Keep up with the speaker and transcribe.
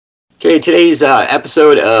Okay, today's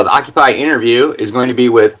episode of Occupy Interview is going to be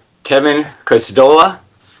with Kevin Gosztola.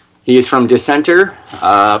 He is from Dissenter,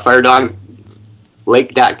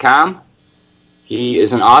 firedoglake.com. He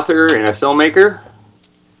is an author and a filmmaker.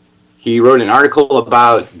 He wrote an article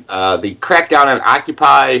about the crackdown on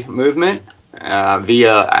Occupy movement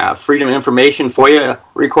via Freedom of Information FOIA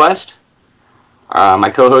request. My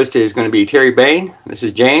co-host is going to be Terry Bain. This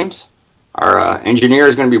is James. Our engineer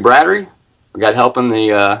is going to be Bradley. We got help in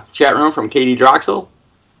the chat room from Katie Droxel.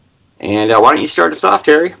 And why don't you start us off,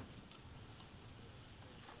 Terry? Am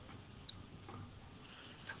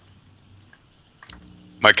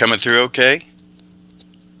I coming through okay?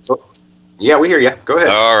 Oh, yeah, we hear you. Go ahead.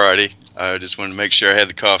 Alrighty. I just wanted to make sure I had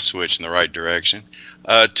the cough switch in the right direction.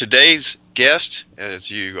 Today's guest,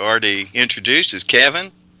 as you already introduced, is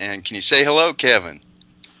Kevin. And can you say hello, Kevin?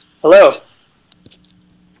 Hello.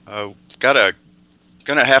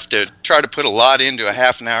 Gonna have to try to put a lot into a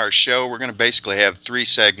half-an-hour show. We're going to basically have 3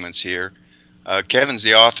 segments here. Kevin's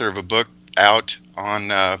the author of a book out on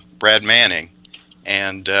Brad Manning,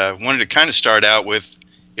 and wanted to kind of start out with,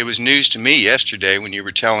 it was news to me yesterday when you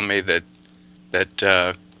were telling me that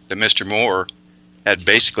Mr. Moore had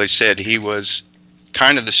basically said he was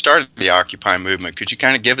kind of the start of the Occupy movement. Could you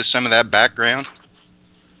kind of give us some of that background?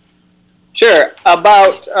 Sure.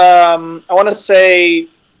 About, I want to say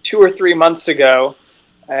 2 or 3 months ago,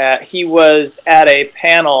 he was at a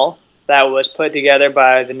panel that was put together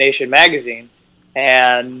by The Nation magazine,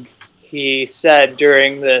 and he said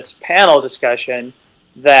during this panel discussion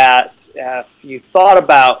that if you thought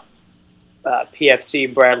about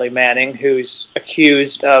PFC Bradley Manning, who's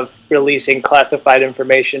accused of releasing classified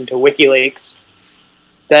information to WikiLeaks,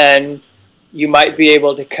 then you might be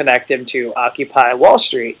able to connect him to Occupy Wall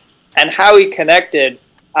Street. And how he connected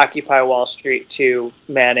Occupy Wall Street to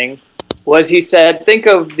Manning was, he said, think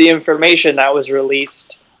of the information that was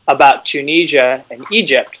released about Tunisia and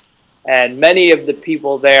Egypt. And many of the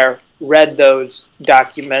people there read those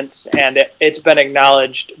documents, and it's been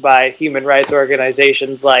acknowledged by human rights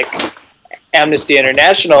organizations like Amnesty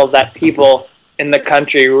International that people in the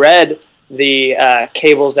country read the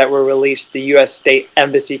cables that were released, the U.S. state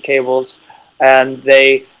embassy cables, and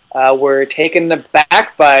they were taken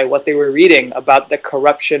aback by what they were reading about the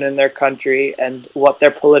corruption in their country and what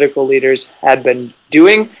their political leaders had been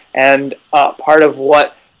doing, and part of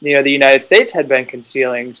what the United States had been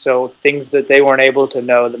concealing, so things that they weren't able to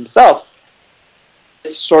know themselves.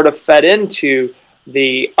 This sort of fed into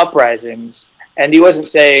the uprisings, and he wasn't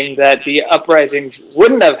saying that the uprisings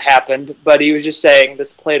wouldn't have happened, but he was just saying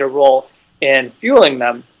this played a role in fueling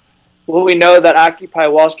them. Well, we know that Occupy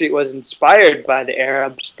Wall Street was inspired by the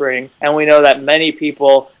Arab Spring, and we know that many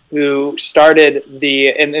people who started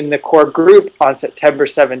in the core group on September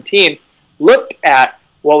 17 looked at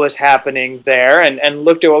what was happening there and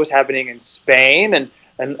looked at what was happening in Spain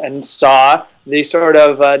and saw the sort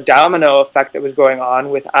of domino effect that was going on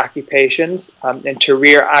with occupations, and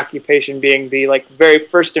Tahrir occupation being the very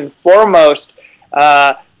first and foremost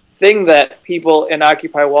thing that people in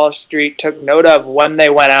Occupy Wall Street took note of when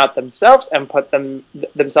they went out themselves and put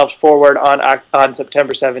themselves forward on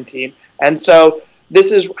September 17. And so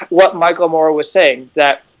this is what Michael Moore was saying,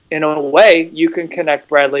 that in a way you can connect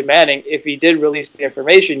Bradley Manning. If he did release the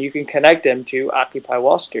information, you can connect him to Occupy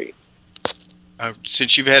Wall Street.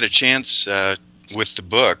 Since you've had a chance with the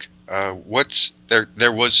book,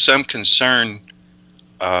 there was some concern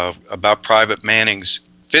about Private Manning's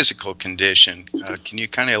physical condition. Can you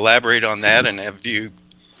kind of elaborate on that, and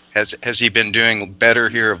has he been doing better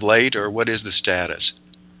here of late, or what is the status?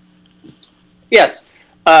 Yes.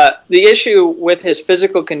 The issue with his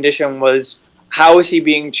physical condition was, how was he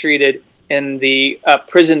being treated in the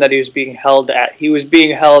prison that he was being held at? He was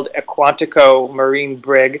being held at Quantico Marine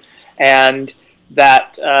Brig, and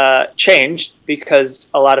that changed because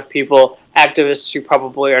a lot of people, activists who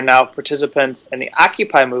probably are now participants in the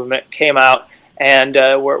Occupy movement, came out and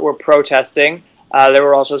were protesting. There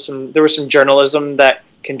was some journalism that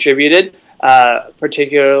contributed,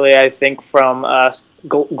 particularly I think from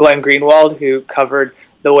Glenn Greenwald, who covered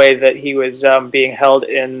the way that he was being held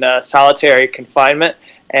in solitary confinement,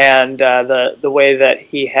 and the way that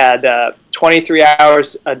he had 23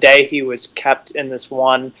 hours a day he was kept in this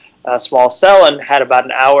one small cell and had about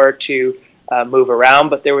an hour to move around,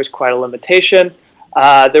 but there was quite a limitation.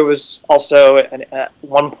 There was also at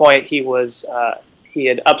one point he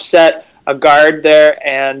had upset a guard there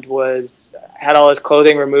and had all his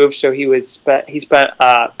clothing removed, so he spent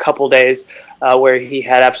a couple days where he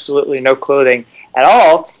had absolutely no clothing at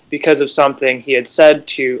all because of something he had said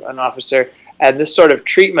to an officer. And this sort of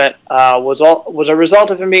treatment was a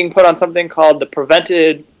result of him being put on something called the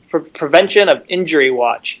Prevention of Injury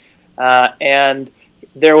Watch. and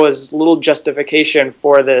there was little justification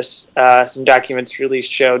for this. Some documents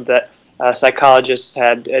released showed that psychologists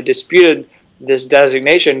had disputed this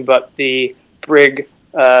designation, but the brig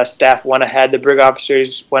staff went ahead, the brig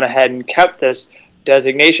officers went ahead and kept this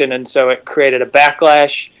designation, and so it created a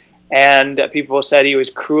backlash, and people said he was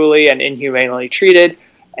cruelly and inhumanely treated.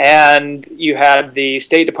 And you had the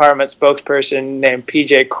State Department spokesperson named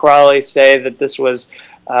P.J. Crowley say that this was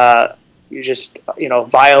just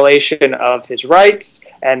violation of his rights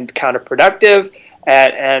and counterproductive.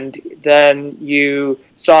 And then you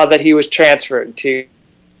saw that he was transferred to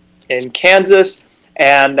in Kansas,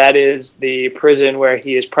 and that is the prison where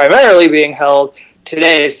he is primarily being held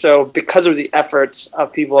today. So because of the efforts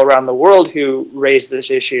of people around the world who raised this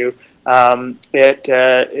issue,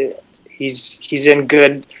 he's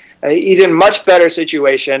in much better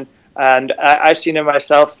situation, and I've seen him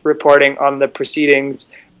myself reporting on the proceedings,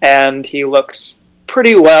 and he looks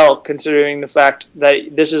pretty well considering the fact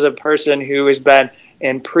that this is a person who has been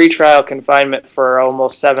in pretrial confinement for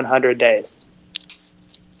almost 700 days.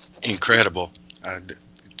 Incredible.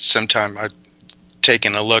 Sometime I've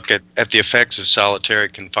taken a look at the effects of solitary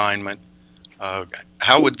confinement.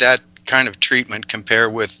 How would that kind of treatment compare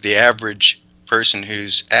with the average person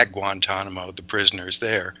who's at Guantanamo, the prisoners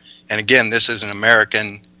there? And again, this is an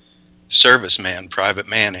American serviceman, Private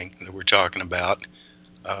Manning, that we're talking about.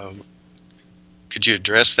 Could you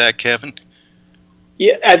address that, Kevin?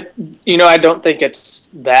 Yeah, I don't think it's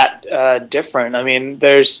that different. I mean,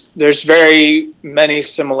 there's very many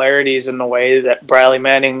similarities in the way that Bradley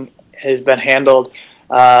Manning has been handled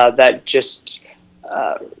that just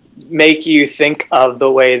make you think of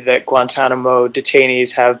the way that Guantanamo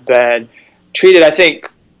detainees have been treated. I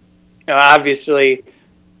think, obviously,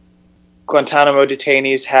 Guantanamo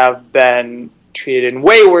detainees have been treated in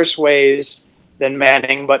way worse ways than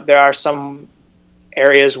Manning, but there are some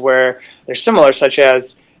areas where they're similar, such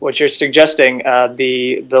as what you're suggesting,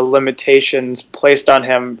 the limitations placed on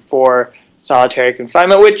him for solitary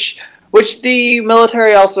confinement, which the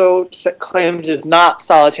military also claims is not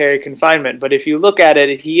solitary confinement. But if you look at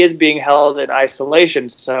it, he is being held in isolation,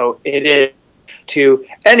 so it is, to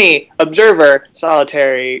any observer,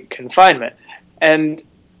 solitary confinement. And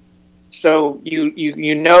so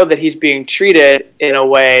you know that he's being treated in a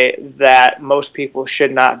way that most people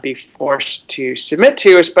should not be forced to submit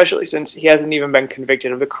to, especially since he hasn't even been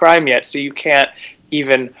convicted of a crime yet. So you can't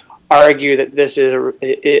even argue that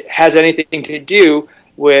it has anything to do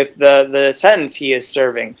with the sentence he is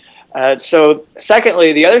serving. So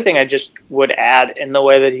secondly, the other thing I just would add in the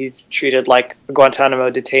way that he's treated like a Guantanamo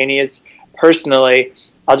detainee is, personally,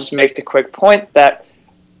 I'll just make the quick point that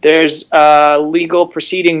there's legal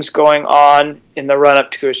proceedings going on in the run-up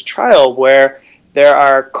to his trial where there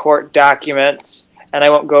are court documents, and I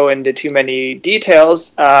won't go into too many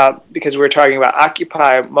details because we're talking about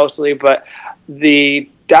Occupy mostly, but the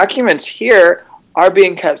documents here are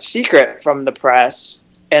being kept secret from the press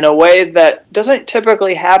in a way that doesn't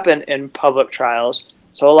typically happen in public trials.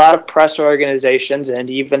 So a lot of press organizations and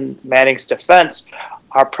even Manning's defense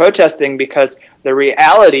are protesting because the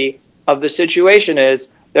reality of the situation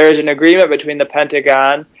is there is an agreement between the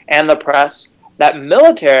Pentagon and the press that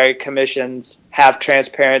military commissions have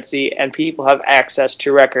transparency and people have access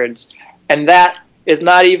to records. And that is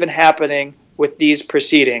not even happening with these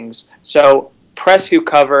proceedings. So press who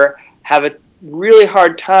cover have a really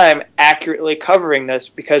hard time accurately covering this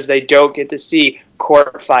because they don't get to see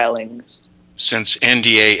court filings. Since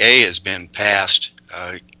NDAA has been passed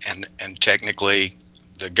and technically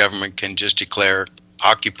the government can just declare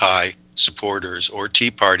Occupy supporters or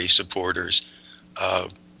Tea Party supporters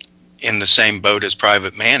in the same boat as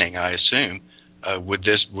Private Manning, I assume. Would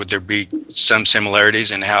there be some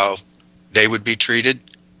similarities in how they would be treated?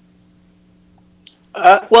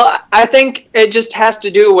 Well, I think it just has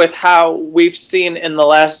to do with how we've seen in the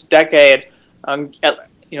last decade,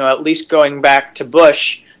 at least going back to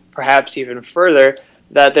Bush, perhaps even further,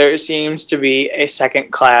 that there seems to be a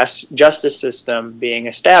second-class justice system being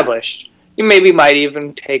established. You maybe might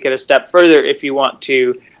even take it a step further if you want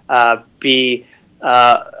to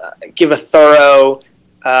give a thorough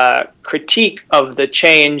critique of the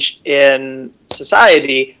change in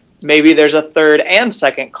society. Maybe there's a third and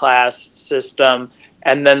second-class system,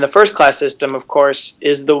 and then the first-class system, of course,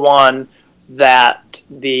 is the one that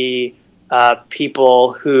the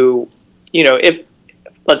people who, if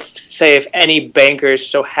any bankers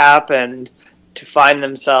so happened to find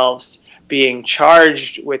themselves being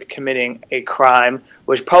charged with committing a crime,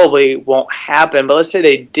 which probably won't happen, but let's say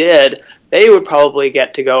they did, they would probably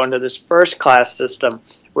get to go into this first-class system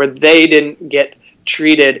where they didn't get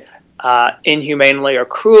treated inhumanely or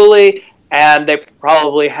cruelly, and they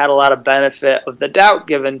probably had a lot of benefit of the doubt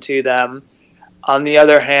given to them. On the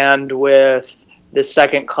other hand, with the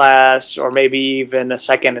second class or maybe even a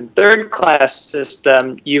second and third class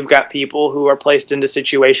system, you've got people who are placed into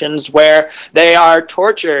situations where they are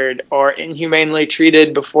tortured or inhumanely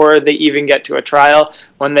treated before they even get to a trial.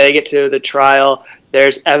 When they get to the trial,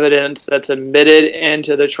 there's evidence that's admitted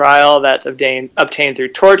into the trial that's obtained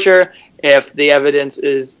through torture. If the evidence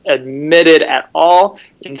is admitted at all,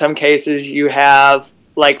 in some cases you have,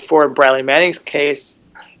 like for Bradley Manning's case,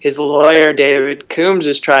 his lawyer, David Coombs,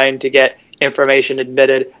 is trying to get information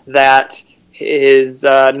admitted that is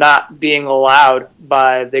not being allowed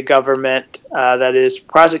by the government that is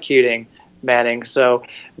prosecuting Manning. So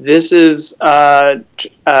this is an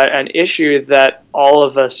issue that all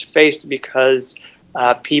of us face because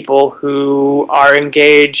people who are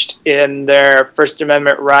engaged in their First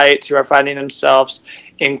Amendment rights, who are finding themselves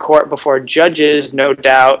in court before judges, no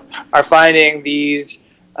doubt, are finding these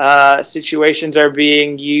situations are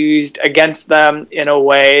being used against them in a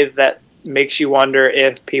way that makes you wonder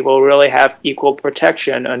if people really have equal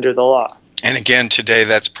protection under the law. And again, today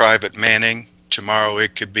that's Private Manning. Tomorrow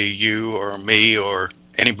it could be you or me or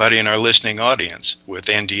anybody in our listening audience with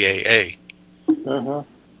NDAA. Mm-hmm.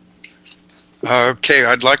 Okay,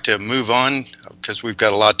 I'd like to move on because we've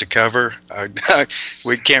got a lot to cover.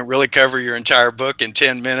 We can't really cover your entire book in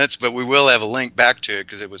 10 minutes, but we will have a link back to it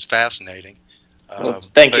because it was fascinating. Well,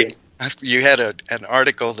 thank you. You had an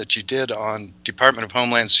article that you did on Department of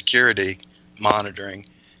Homeland Security monitoring,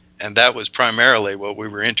 and that was primarily what we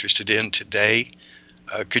were interested in today.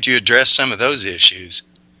 Could you address some of those issues?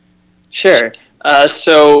 Sure.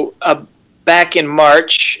 So back in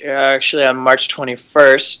March, actually on March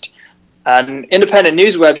 21st, an independent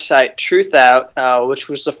news website, Truthout, which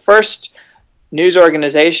was the first news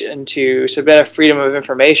organization to submit a Freedom of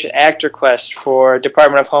Information Act request for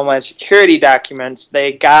Department of Homeland Security documents,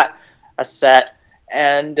 they got a set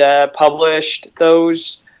and published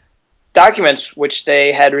those documents which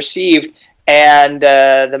they had received. And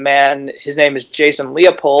the man, his name is Jason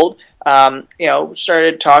Leopold,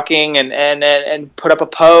 started talking and put up a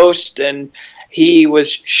post, and he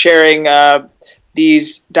was sharing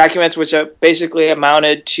these documents which basically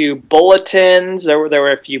amounted to bulletins. There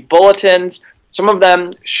were a few bulletins. Some of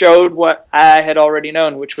them showed what I had already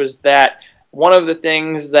known, which was that one of the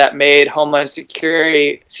things that made Homeland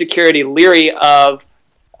Security leery of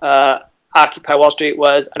Occupy Wall Street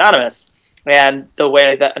was Anonymous, and the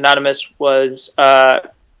way that Anonymous was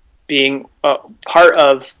being part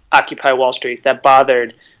of Occupy Wall Street that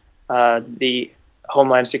bothered the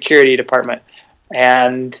Homeland Security Department.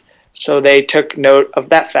 And so they took note of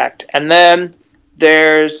that fact. And then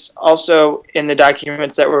there's also, in the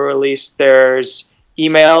documents that were released, there's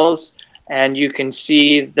emails, and you can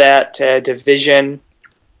see that division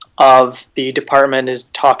of the department is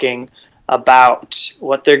talking about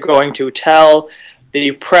what they're going to tell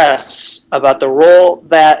the press about the role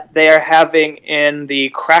that they are having in the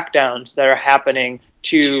crackdowns that are happening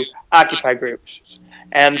to Occupy groups.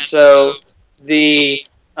 And so the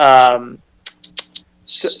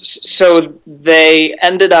so they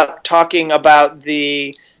ended up talking about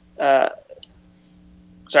the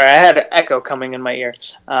sorry, I had an echo coming in my ear.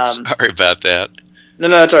 Sorry about that.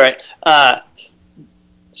 No, it's all right.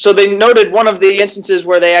 So they noted one of the instances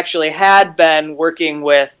where they actually had been working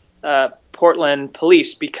with Portland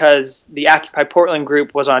police because the Occupy Portland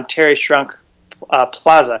group was on Terry Shrunk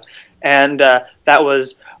Plaza, and that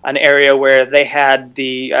was an area where they had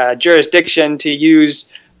the jurisdiction to use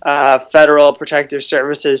federal protective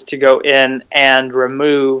services to go in and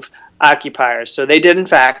remove occupiers. So they did, in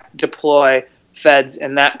fact, deploy feds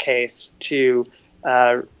in that case to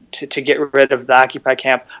get rid of the Occupy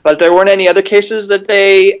camp. But there weren't any other cases that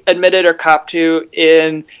they admitted or copped to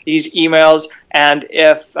in these emails. And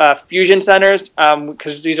if fusion centers,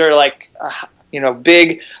 because these are like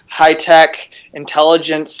big high-tech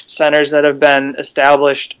intelligence centers that have been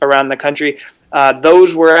established around the country,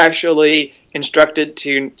 those were actually instructed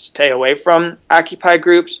to stay away from Occupy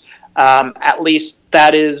groups. At least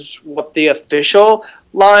that is what the official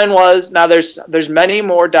line was. Now there's many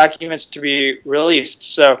more documents to be released,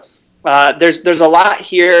 so there's a lot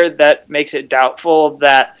here that makes it doubtful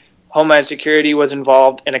that Homeland Security was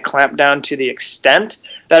involved in a clampdown to the extent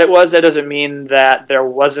that it was. That doesn't mean that there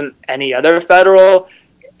wasn't any other federal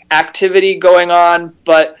activity going on,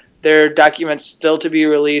 but there are documents still to be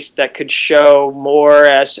released that could show more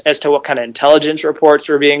as to what kind of intelligence reports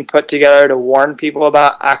were being put together to warn people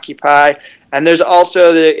about Occupy. And there's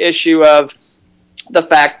also the issue of the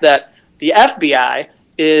fact that the FBI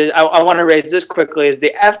is, I want to raise this quickly, is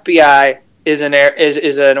the FBI is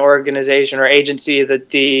an organization or agency that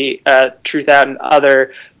the Truthout and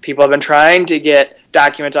other people have been trying to get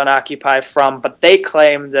documents on Occupy from, but they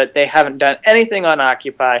claim that they haven't done anything on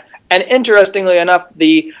Occupy. And interestingly enough,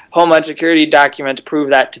 the Homeland Security documents prove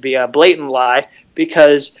that to be a blatant lie,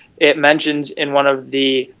 because it mentions in one of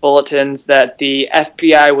the bulletins that the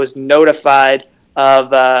FBI was notified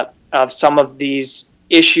of some of these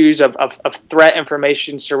issues of threat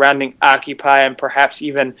information surrounding Occupy, and perhaps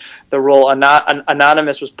even the role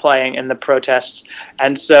Anonymous was playing in the protests.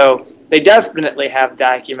 And so they definitely have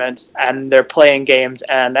documents, and they're playing games,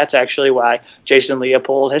 and that's actually why Jason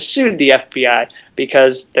Leopold has sued the FBI,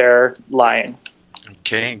 because they're lying.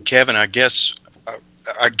 Okay, Kevin, I guess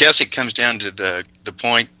it comes down to the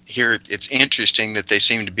point here. It's interesting that they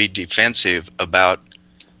seem to be defensive about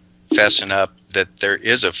fessing up that there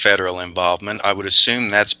is a federal involvement. I would assume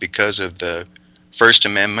that's because of the First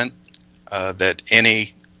Amendment, that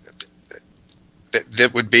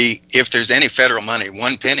would be, if there's any federal money,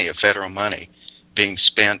 one penny of federal money being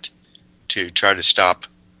spent to try to stop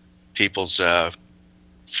people's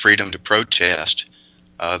freedom to protest,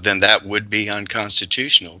 then that would be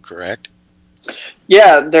unconstitutional, correct?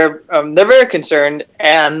 Yeah, they're very concerned,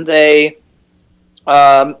 and they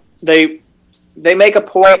make a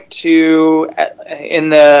point to, in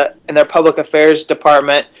their public affairs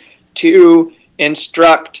department, to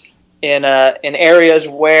instruct in areas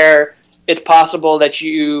where it's possible that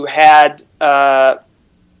you had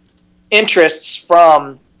interests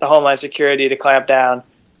from the Homeland Security to clamp down,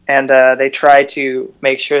 and they try to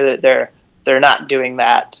make sure that they're not doing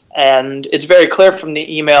that. And it's very clear from the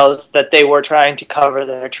emails that they were trying to cover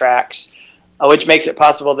their tracks, which makes it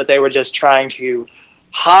possible that they were just trying to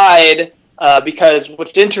hide. Because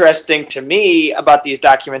what's interesting to me about these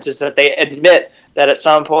documents is that they admit that at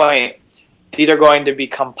some point these are going to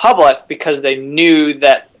become public, because they knew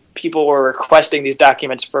that people were requesting these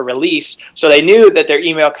documents for release. So they knew that their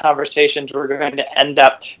email conversations were going to end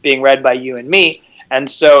up being read by you and me. And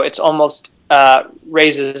so it's almost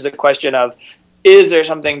raises the question of, is there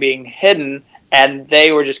something being hidden? And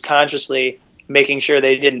they were just consciously making sure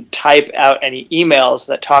they didn't type out any emails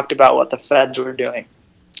that talked about what the feds were doing.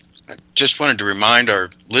 I just wanted to remind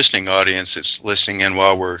our listening audience that's listening in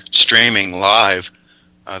while we're streaming live,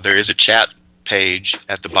 there is a chat page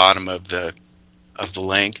at the bottom of the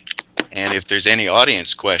link, and if there's any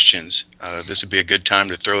audience questions, this would be a good time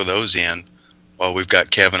to throw those in while we've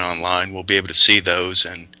got Kevin online. We'll be able to see those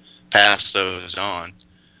and pass those on.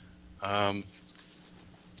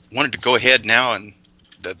 Wanted to go ahead now, and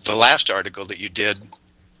the last article that you did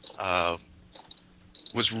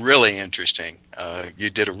was really interesting. You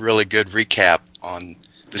did a really good recap on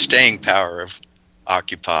the staying power of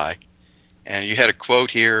Occupy, and you had a quote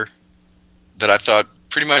here that I thought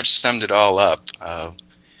pretty much summed it all up.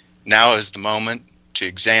 Now is the moment to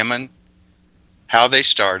examine how they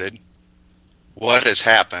started, what has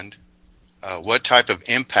happened, what type of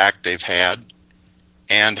impact they've had,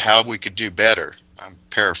 and how we could do better. I'm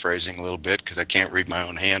paraphrasing a little bit because I can't read my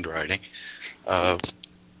own handwriting.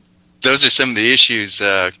 Those are some of the issues.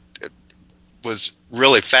 Was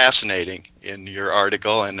really fascinating in your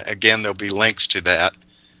article, and again, there'll be links to that.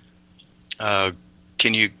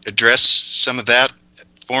 Can you address some of that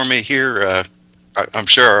for me here? I'm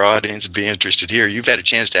sure our audience would be interested here. You've had a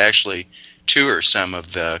chance to actually tour some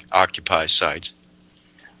of the Occupy sites.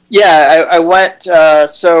 Yeah, I went,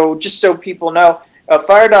 so just so people know,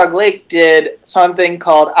 Fire Dog Lake did something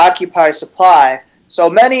called Occupy Supply. So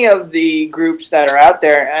many of the groups that are out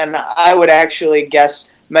there, and I would actually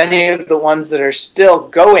guess many of the ones that are still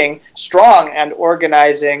going strong and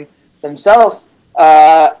organizing themselves,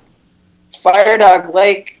 Fire Dog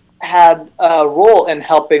Lake had a role in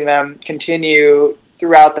helping them continue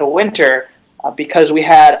throughout the winter, because we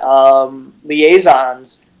had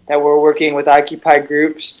liaisons that were working with Occupy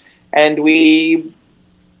groups, and we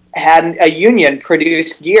had a union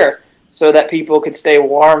produce gear so that people could stay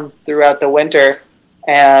warm throughout the winter.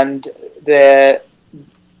 And there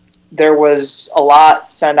was a lot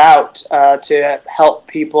sent out to help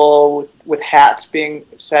people with hats being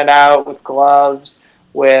sent out, with gloves,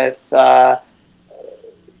 with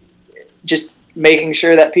just making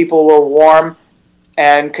sure that people were warm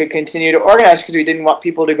and could continue to organize, because we didn't want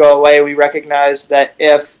people to go away. We recognized that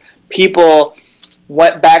if people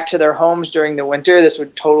went back to their homes during the winter, this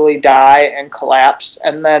would totally die and collapse.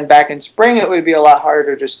 And then back in spring, it would be a lot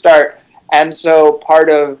harder to start. And so part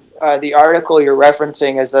of the article you're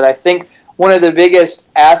referencing is that I think one of the biggest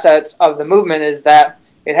assets of the movement is that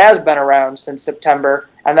it has been around since September,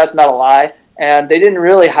 and that's not a lie. And they didn't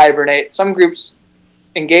really hibernate. Some groups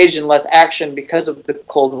engaged in less action because of the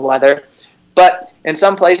cold weather. But in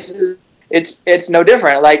some places, it's no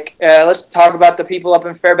different. Like, let's talk about the people up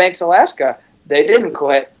in Fairbanks, Alaska. They didn't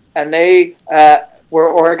quit, and they were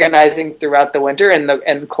organizing throughout the winter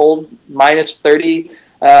in cold -30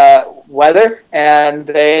 weather, and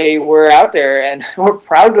they were out there and were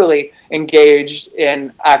proudly engaged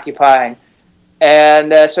in occupying.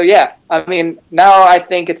 And so, yeah, I mean, now I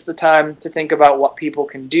think it's the time to think about what people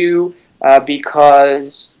can do,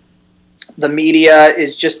 because the media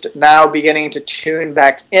is just now beginning to tune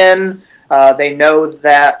back in. They know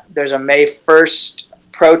that there's a May 1st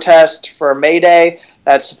protest for May Day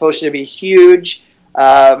that's supposed to be huge.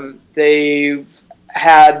 They've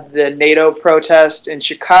had the NATO protest in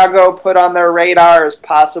Chicago put on their radar as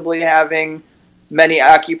possibly having many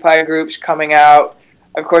Occupy groups coming out.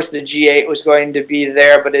 Of course, the G8 was going to be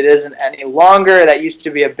there, but it isn't any longer. That used to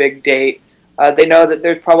be a big date. They know that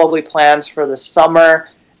there's probably plans for the summer,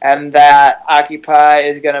 and that Occupy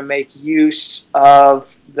is going to make use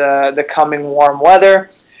of the coming warm weather.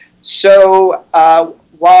 So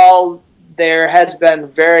while there has been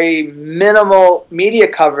very minimal media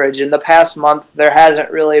coverage in the past month, there hasn't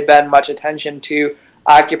really been much attention to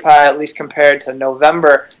Occupy, at least compared to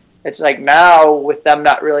November. It's like now, with them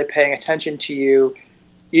not really paying attention to you,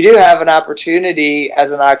 you do have an opportunity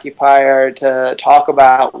as an occupier to talk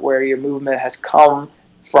about where your movement has come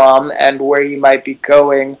from and where you might be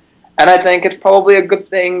going. And I think it's probably a good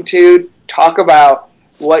thing to talk about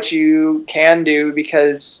what you can do,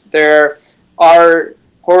 because there are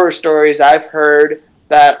horror stories I've heard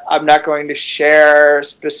that I'm not going to share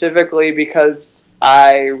specifically because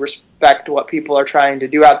I respect what people are trying to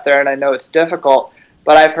do out there and I know it's difficult.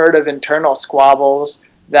 But I've heard of internal squabbles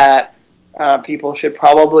that people should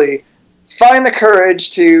probably find the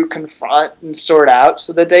courage to confront and sort out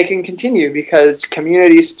so that they can continue, because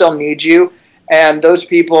communities still need you, and those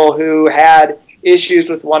people who had issues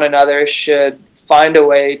with one another should find a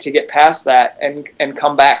way to get past that and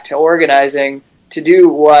come back to organizing to do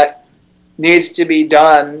what needs to be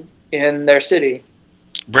done in their city.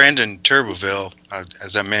 Brandon Turbeville,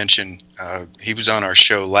 as I mentioned, he was on our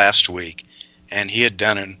show last week, and he had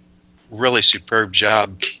done a really superb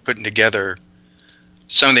job putting together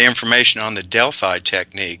some of the information on the Delphi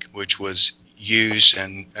technique, which was used,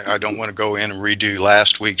 and I don't want to go in and redo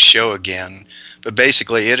last week's show again, but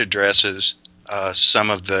basically it addresses some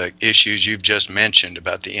of the issues you've just mentioned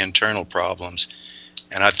about the internal problems.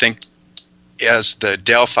 And I think as the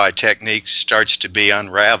Delphi technique starts to be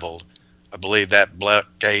unraveled, I believe that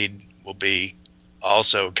blockade will be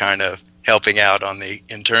also kind of helping out on the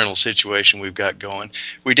internal situation we've got going.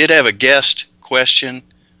 We did have a guest question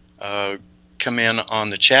come in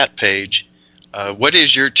on the chat page. What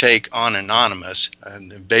is your take on Anonymous?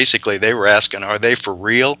 And basically they were asking, are they for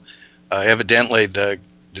real? Evidently the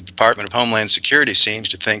Department of Homeland Security seems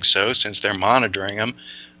to think so, since they're monitoring them.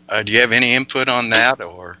 Do you have any input on that?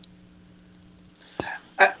 Or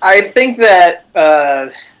I think that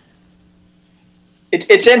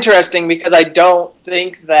it's interesting, because I don't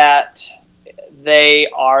think that they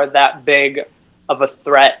are that big of a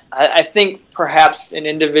threat. I think perhaps in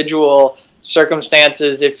individual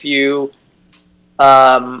circumstances, if you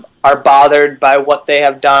are bothered by what they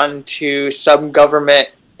have done to some government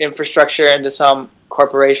infrastructure and to some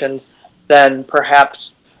corporations, then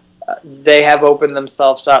perhaps they have opened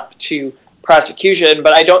themselves up to prosecution.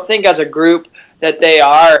 But I don't think as a group that they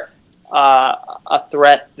are a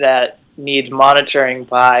threat that needs monitoring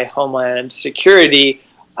by Homeland Security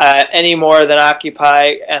any more than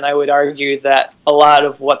Occupy. And I would argue that a lot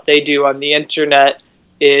of what they do on the internet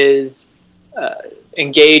is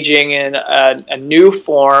engaging in a new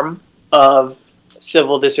form of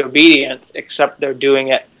civil disobedience, except they're doing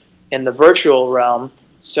it in the virtual realm.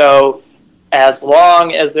 So as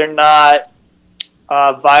long as they're not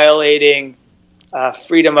violating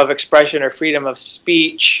freedom of expression or freedom of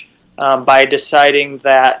speech by deciding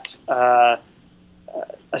that a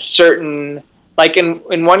certain, like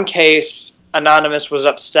in one case, Anonymous was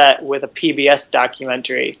upset with a PBS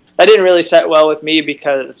documentary. That didn't really set well with me,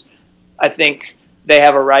 because I think they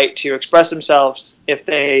have a right to express themselves. If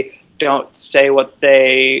they don't say what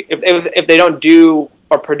they, if they don't do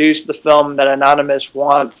or produce the film that Anonymous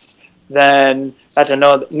wants, then that's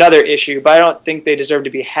another issue. But I don't think they deserve to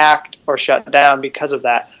be hacked or shut down because of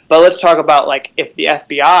that. But let's talk about, like, if the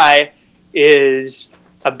FBI is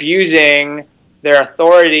abusing their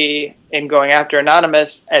authority in going after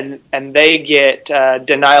Anonymous, and they get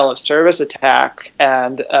denial of service attack,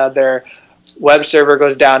 and their web server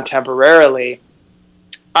goes down temporarily,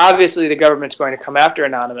 obviously the government's going to come after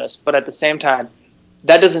Anonymous. But at the same time,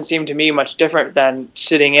 that doesn't seem to me much different than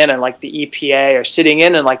sitting in like the EPA, or sitting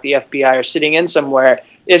in like the FBI, or sitting in somewhere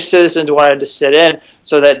if citizens wanted to sit in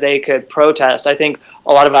so that they could protest. I think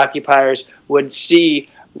a lot of occupiers would see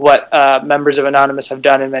what members of Anonymous have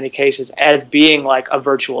done in many cases as being like a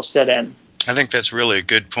virtual sit-in. I think that's really a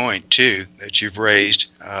good point, too, that you've raised.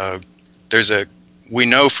 We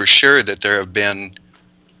know for sure that there have been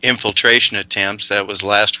infiltration attempts. That was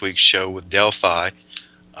last week's show with Delphi.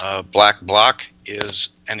 Black Bloc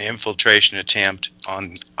is an infiltration attempt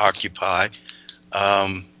on Occupy.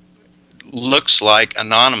 Looks like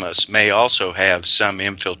Anonymous may also have some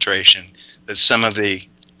infiltration. That some of the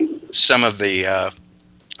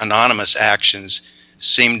Anonymous actions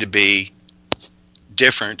seem to be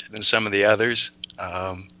different than some of the others.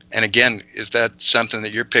 And again, is that something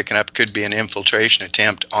that you're picking up could be an infiltration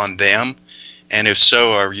attempt on them? And if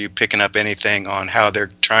so, are you picking up anything on how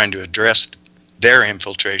they're trying to address their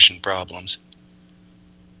infiltration problems?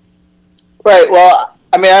 Right. Well,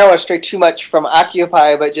 I mean, I don't want to stray too much from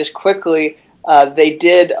Occupy, but just quickly, they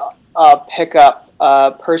did pick up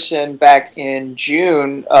a person back in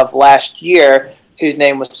June of last year whose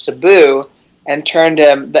name was Sabu, and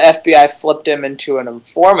the FBI flipped him into an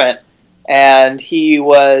informant, and he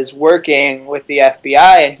was working with the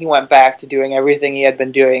FBI, and he went back to doing everything he had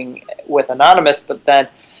been doing with Anonymous, but then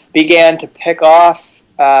began to pick off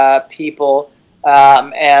people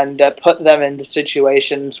and put them into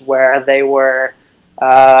situations where they were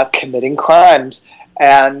committing crimes.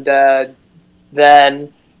 And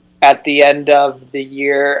then at the end of the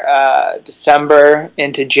year, December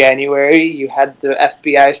into January, you had the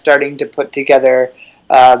FBI starting to put together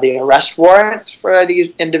the arrest warrants for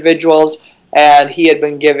these individuals, and he had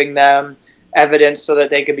been giving them evidence so that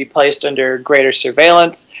they could be placed under greater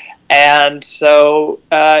surveillance. And so,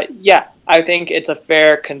 yeah, I think it's a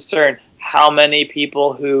fair concern how many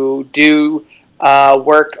people who do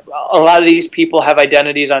work, a lot of these people have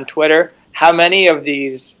identities on Twitter. How many of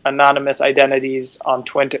these anonymous identities on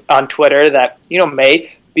Twitter that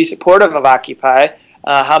may be supportive of Occupy,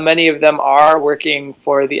 how many of them are working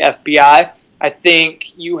for the FBI? I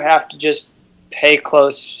think you have to just pay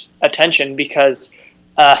close attention because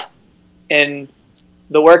in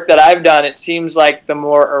the work that I've done, it seems like the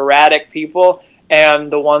more erratic people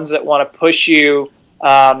and the ones that want to push you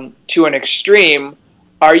to an extreme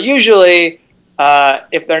are usually,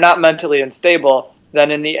 if they're not mentally unstable, then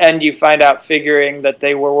in the end you find out figuring that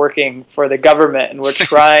they were working for the government and were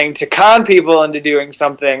trying to con people into doing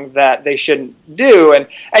something that they shouldn't do.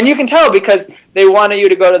 And you can tell because they wanted you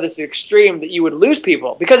to go to this extreme that you would lose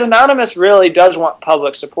people. Because Anonymous really does want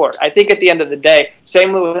public support. I think at the end of the day,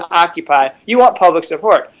 same with Occupy, you want public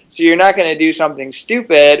support. So you're not going to do something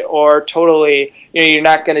stupid or totally, you're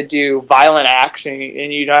not going to do violent acts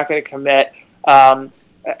and you're not going to commit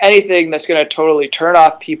anything that's going to totally turn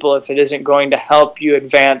off people if it isn't going to help you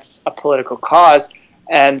advance a political cause.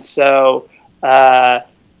 And so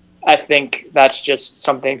I think that's just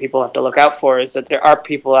something people have to look out for, is that there are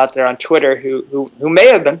people out there on Twitter who may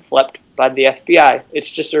have been flipped by the FBI. It's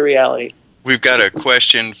just a reality. We've got a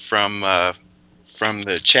question from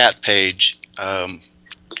the chat page.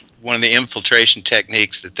 One of the infiltration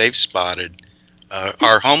techniques that they've spotted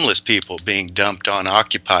are homeless people being dumped on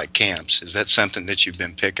Occupy camps. Is that something that you've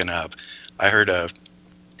been picking up? I heard a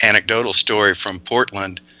anecdotal story from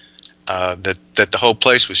Portland that the whole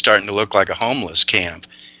place was starting to look like a homeless camp,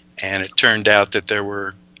 and it turned out that there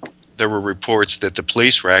were reports that the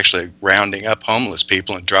police were actually rounding up homeless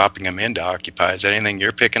people and dropping them into Occupy. Is that anything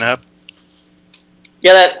you're picking up?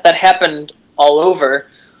 Yeah, that happened all over.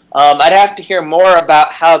 I'd have to hear more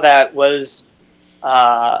about how that was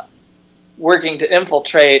working to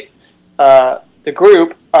infiltrate the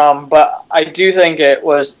group, but I do think it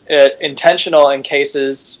was intentional in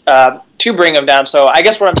cases to bring them down. So I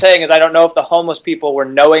guess what I'm saying is I don't know if the homeless people were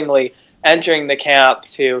knowingly entering the camp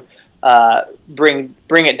to bring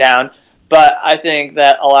it down, but I think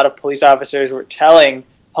that a lot of police officers were telling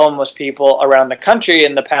homeless people around the country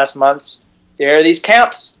in the past months, there are these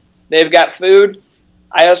camps, they've got food,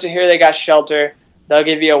 I also hear they got shelter, they'll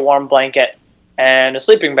give you a warm blanket and a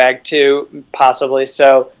sleeping bag too, possibly.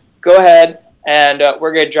 So go ahead, and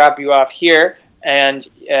we're going to drop you off here, and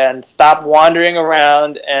stop wandering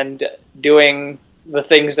around and doing the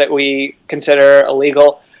things that we consider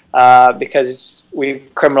illegal because we've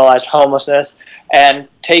criminalized homelessness, and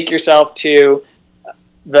take yourself to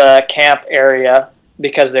the camp area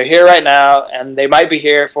because they're here right now, and they might be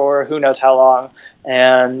here for who knows how long,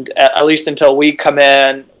 and at least until we come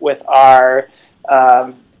in with our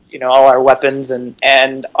all our weapons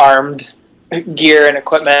and armed gear and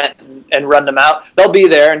equipment and run them out. They'll be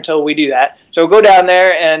there until we do that. So go down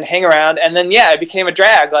there and hang around. And then, yeah, it became a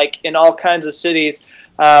drag, like in all kinds of cities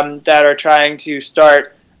that are trying to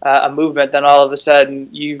start a movement, then all of a sudden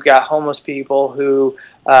you've got homeless people who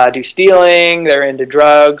do stealing, they're into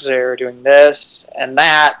drugs, they're doing this and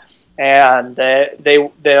that, and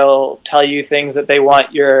they'll tell you things that they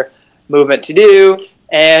want your movement to do,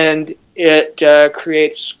 and it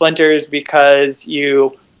creates splinters because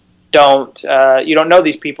you don't know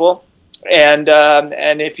these people, and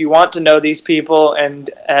if you want to know these people and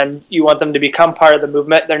you want them to become part of the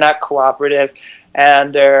movement, they're not cooperative,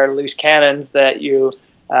 and they're loose cannons that you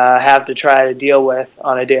have to try to deal with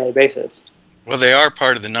on a daily basis. Well, they are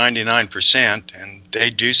part of the 99%, and they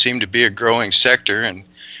do seem to be a growing sector. And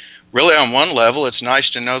really, on one level, it's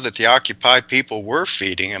nice to know that the Occupy people were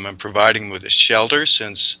feeding them and providing them with a shelter,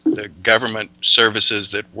 since the government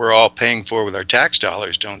services that we're all paying for with our tax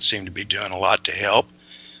dollars don't seem to be doing a lot to help.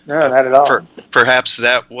 No, not at all. Perhaps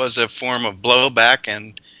that was a form of blowback,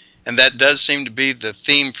 and that does seem to be the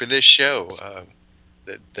theme for this show,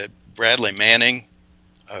 that Bradley Manning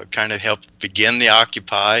kind of helped begin the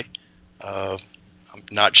Occupy. I'm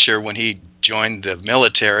not sure when he joined the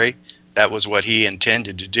military that was what he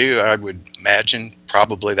intended to do. I would imagine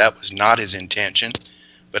probably that was not his intention,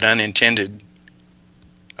 but unintended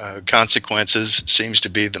consequences seems to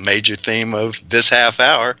be the major theme of this half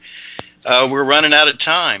hour. We're running out of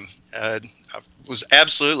time. It was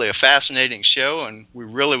absolutely a fascinating show, and we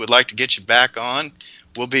really would like to get you back on.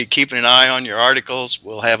 We'll be keeping an eye on your articles.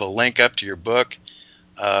 We'll have a link up to your book,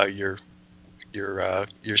 your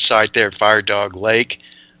site there, Fire Dog Lake.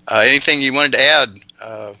 Anything you wanted to add?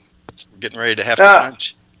 We're getting ready to have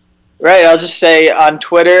lunch. Right. I'll just say on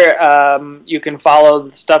Twitter, you can follow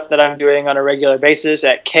the stuff that I'm doing on a regular basis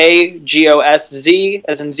at KGOSZ,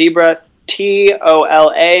 as in zebra,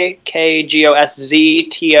 TOLA, KGOSZTOLA,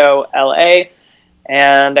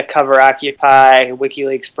 and I cover Occupy,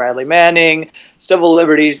 WikiLeaks, Bradley Manning, civil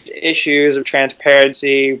liberties, issues of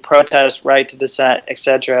transparency, protest, right to dissent,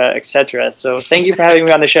 etc., etc. So thank you for having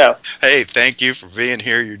me on the show. Hey, thank you for being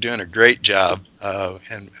here. You're doing a great job,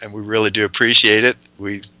 and we really do appreciate it.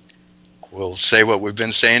 We'll say what we've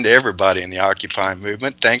been saying to everybody in the Occupy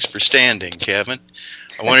movement. Thanks for standing, Kevin.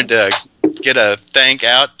 I wanted to get a thank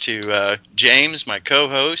out to James, my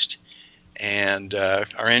co-host, and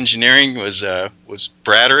our engineering was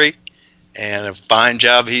Braddery, and a fine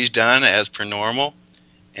job he's done as per normal.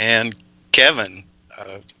 And Kevin,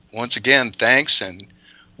 once again, thanks, and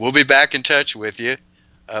we'll be back in touch with you.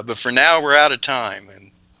 But for now, we're out of time,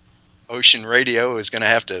 and Ocean Radio is going to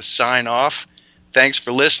have to sign off. Thanks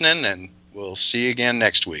for listening, and we'll see you again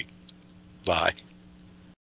next week. Bye.